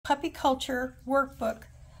puppy culture workbook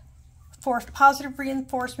for positive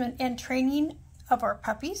reinforcement and training of our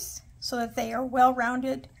puppies so that they are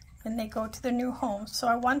well-rounded when they go to their new home. So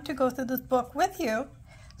I want to go through this book with you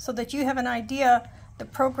so that you have an idea the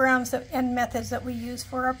programs and methods that we use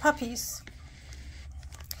for our puppies.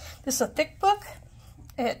 This is a thick book.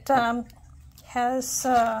 It has,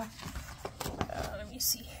 let me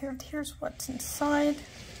see here, here's what's inside.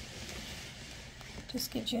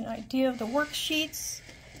 Just gives you an idea of the worksheets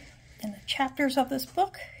and the chapters of this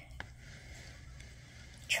book,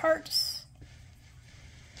 charts,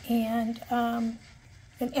 and an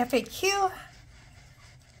FAQ.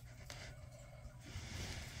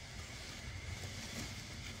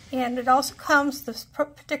 And it also comes, this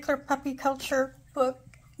particular puppy culture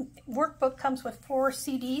workbook comes with 4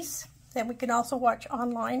 CDs that we can also watch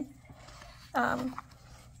online.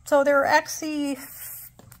 So there are actually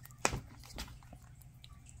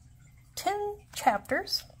 10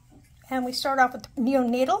 chapters, and we start off with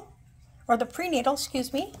neonatal, or the prenatal,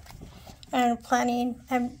 excuse me, and planning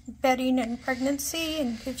and bedding and pregnancy,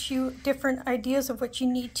 and gives you different ideas of what you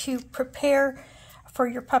need to prepare for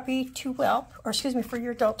your puppy to whelp, or excuse me, for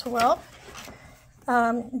your adult to whelp.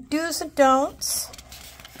 Do's and don'ts.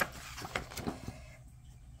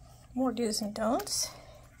 More do's and don'ts.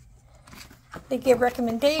 They give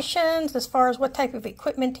recommendations as far as what type of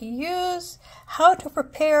equipment to use, how to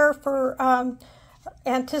prepare for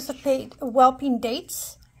anticipate whelping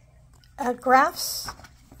dates, graphs,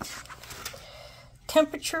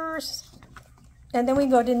 temperatures, and then we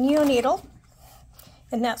go to neonatal,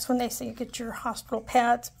 and that's when they say you get your hospital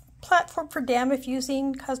pads, platform for dam if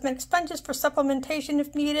using, cosmetic sponges for supplementation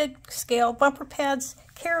if needed, scale, bumper pads,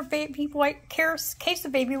 case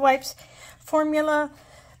of baby wipes, formula,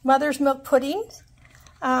 mother's milk puddings,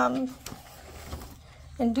 and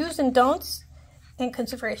do's and don'ts in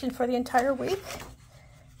consideration for the entire week.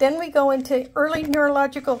 Then we go into early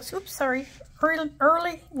neurological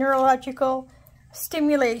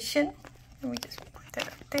stimulation. Let me just put that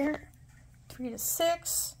up there. 3 to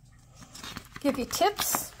 6. Give you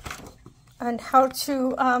tips on how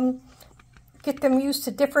to get them used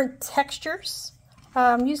to different textures,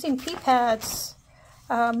 using pee pads,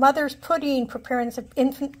 mother's pudding, preparing some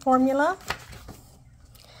infant formula.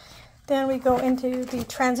 Then we go into the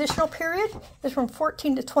transitional period. It's from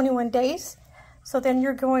 14 to 21 days. So then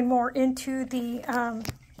you're going more into the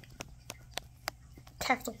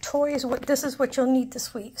tactile toys. This is what you'll need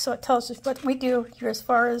this week. So it tells us what we do here as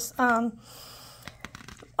far as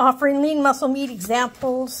offering lean muscle meat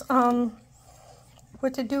examples,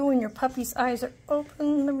 what to do when your puppy's eyes are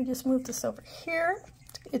open. Let me just move this over here.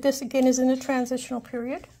 This again is in the transitional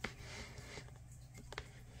period.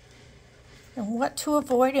 And what to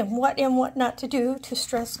avoid and what not to do to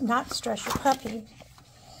not stress your puppy.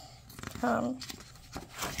 And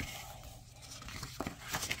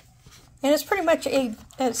it's pretty much a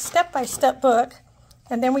step-by-step book.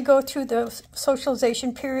 And then we go through the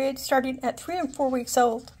socialization period starting at 3 and 4 weeks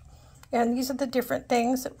old. And these are the different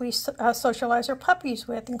things that we socialize our puppies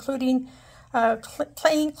with, including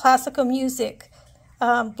playing classical music,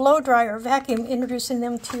 blow dryer, vacuum, introducing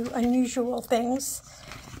them to unusual things.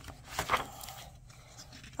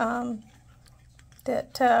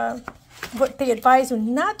 What they advise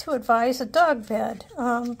them not to advise, a dog bed,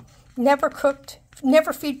 never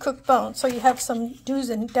feed cooked bones. So you have some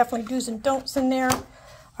definitely do's and don'ts in there.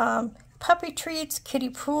 Puppy treats, kiddie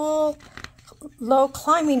pool, low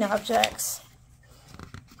climbing objects.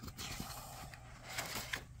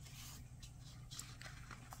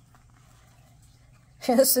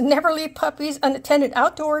 Yes, never leave puppies unattended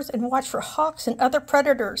outdoors and watch for hawks and other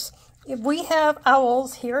predators. We have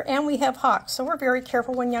owls here and we have hawks, so we're very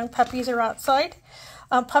careful when young puppies are outside.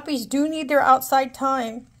 Puppies do need their outside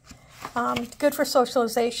time. Good for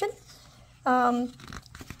socialization. And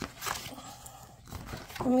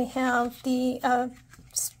we have the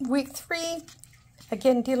week 3,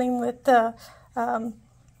 again dealing with the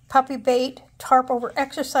puppy bait, tarp over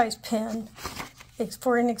exercise pen,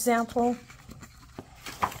 for an example.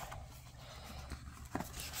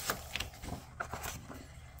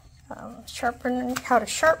 Sharpen how to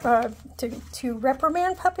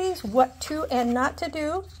reprimand puppies, what to and not to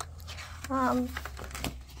do. And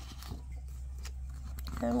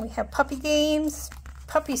we have puppy games,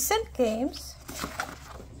 puppy scent games,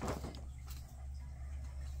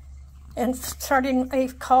 and starting a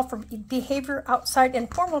call for behavior outside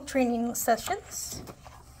informal training sessions.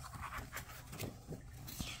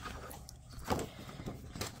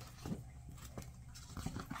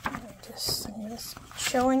 I'm just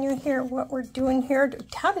showing you here what we're doing here,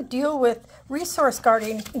 how to deal with resource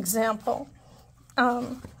guarding example.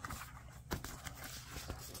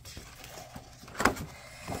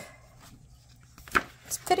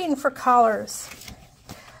 fitting for collars.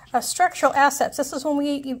 Structural assets. This is when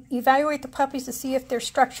we evaluate the puppies to see if they're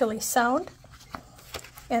structurally sound.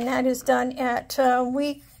 And that is done at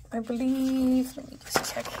week, I believe, let me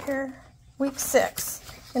just check here, week 6.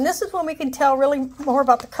 And this is when we can tell really more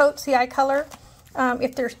about the coats, the eye color,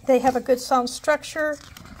 if they have a good sound structure.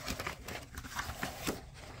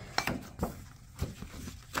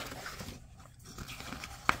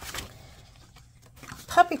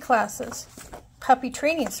 Puppy classes. Puppy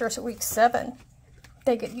training starts at week 7.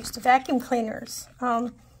 They get used to vacuum cleaners.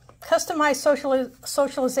 Customized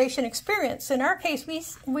socialization experience. In our case,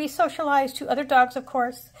 we socialize to other dogs, of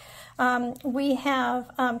course. We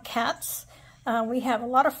have cats. We have a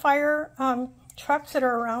lot of fire trucks that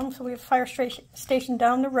are around, so we have a fire station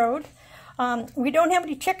down the road. We don't have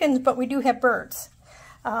any chickens, but we do have birds.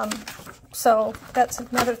 So that's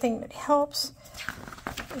another thing that helps.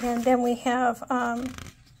 And then we have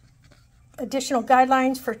additional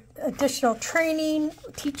guidelines for additional training,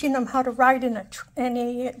 teaching them how to ride in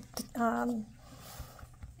a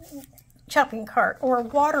chopping cart, or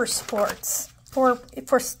water sports. Or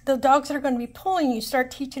for the dogs that are going to be pulling, you start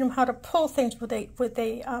teaching them how to pull things with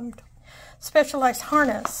a specialized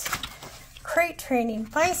harness. Crate training,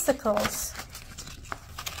 bicycles.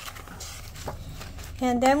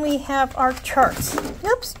 And then we have our charts.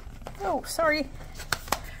 Oops. Oh, sorry.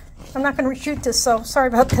 I'm not going to reshoot this, so sorry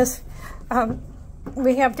about this.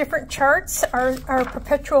 We have different charts. Our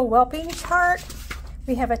perpetual well-being chart.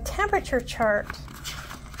 We have a temperature chart.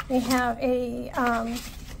 We have a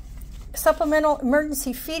supplemental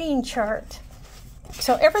emergency feeding chart.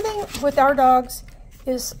 So everything with our dogs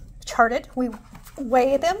is charted. We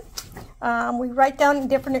weigh them. We write down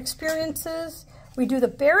different experiences. We do the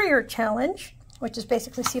barrier challenge, which is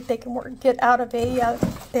basically see if they can get out of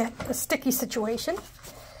a sticky situation.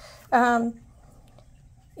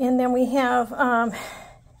 And then we have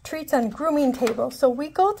treats on grooming tables. So we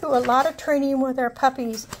go through a lot of training with our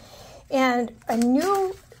puppies. And a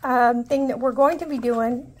new thing that we're going to be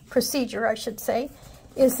doing, procedure I should say,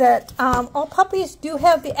 is that all puppies do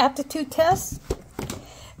have the aptitude test,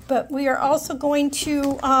 but we are also going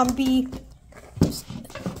to be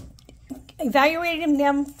evaluating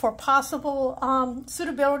them for possible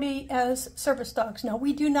suitability as service dogs. Now,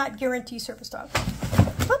 we do not guarantee service dogs.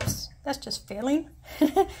 Oops, that's just failing.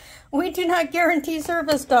 We do not guarantee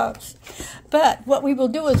service dogs. But what we will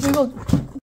do is we will